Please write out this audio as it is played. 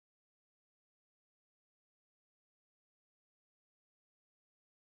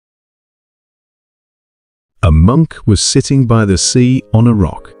A monk was sitting by the sea on a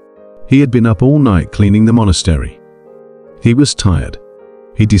rock. He had been up all night cleaning the monastery. He was tired.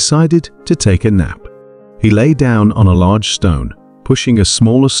 He decided to take a nap. He lay down on a large stone, pushing a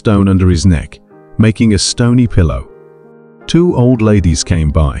smaller stone under his neck, making a stony pillow. Two old ladies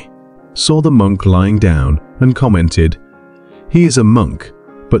came by, saw the monk lying down, and commented, "He is a monk,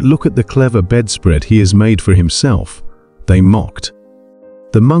 but look at the clever bedspread he has made for himself." They mocked.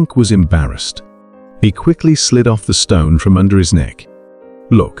 The monk was embarrassed. He quickly slid off the stone from under his neck.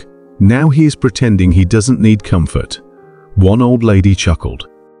 "Look, now he is pretending he doesn't need comfort." One old lady chuckled.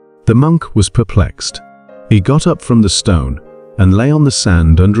 The monk was perplexed. He got up from the stone and lay on the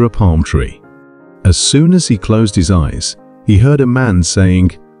sand under a palm tree. As soon as he closed his eyes, he heard a man saying,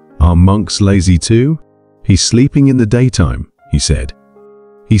 "Are monks lazy too?" "He's sleeping in the daytime," he said.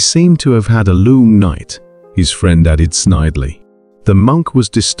 "He seemed to have had a long night," his friend added snidely. The monk was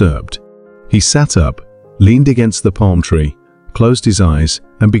disturbed. He sat up, leaned against the palm tree, closed his eyes,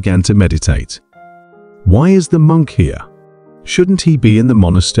 and began to meditate. "Why is the monk here? Shouldn't he be in the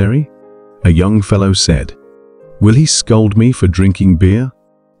monastery?" A young fellow said. "Will he scold me for drinking beer?"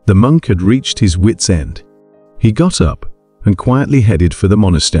 The monk had reached his wit's end. He got up and quietly headed for the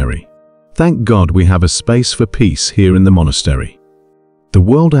monastery. "Thank God we have a space for peace here in the monastery. The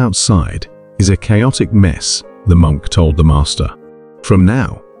world outside is a chaotic mess," the monk told the master. "From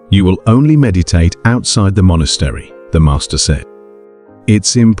now, you will only meditate outside the monastery," the master said.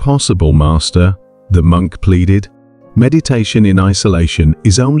 "It's impossible, master," the monk pleaded. "Meditation in isolation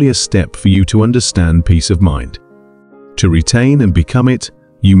is only a step for you to understand peace of mind. To retain and become it,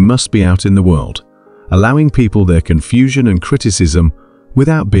 you must be out in the world, allowing people their confusion and criticism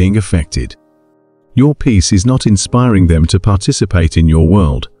without being affected. Your peace is not inspiring them to participate in your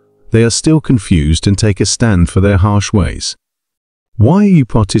world. They are still confused and take a stand for their harsh ways. Why are you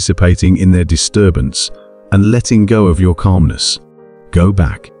participating in their disturbance and letting go of your calmness? Go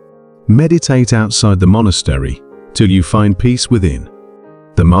back. Meditate outside the monastery till you find peace within."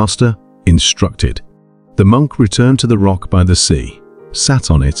 The master instructed. The monk returned to the rock by the sea,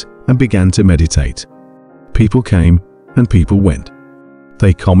 sat on it, and began to meditate. People came and people went.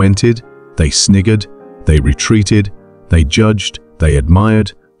 They commented, they sniggered, they retreated, they judged, they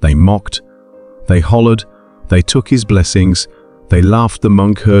admired, they mocked, they hollered, they took his blessings, they laughed. The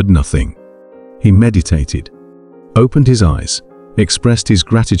monk heard nothing. He meditated, opened his eyes, expressed his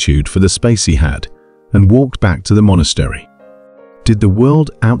gratitude for the space he had, and walked back to the monastery. "Did the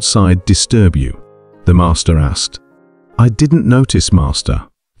world outside disturb you?" the master asked. "I didn't notice, master,"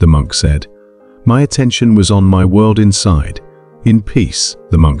 the monk said. "My attention was on my world inside, in peace,"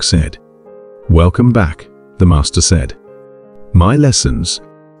 the monk said. "Welcome back," the master said. "My lessons,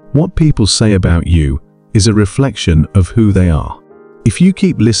 what people say about you, is a reflection of who they are. If you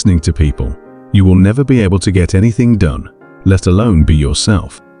keep listening to people, you will never be able to get anything done, let alone be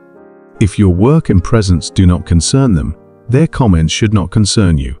yourself. If your work and presence do not concern them, their comments should not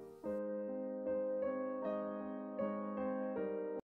concern you.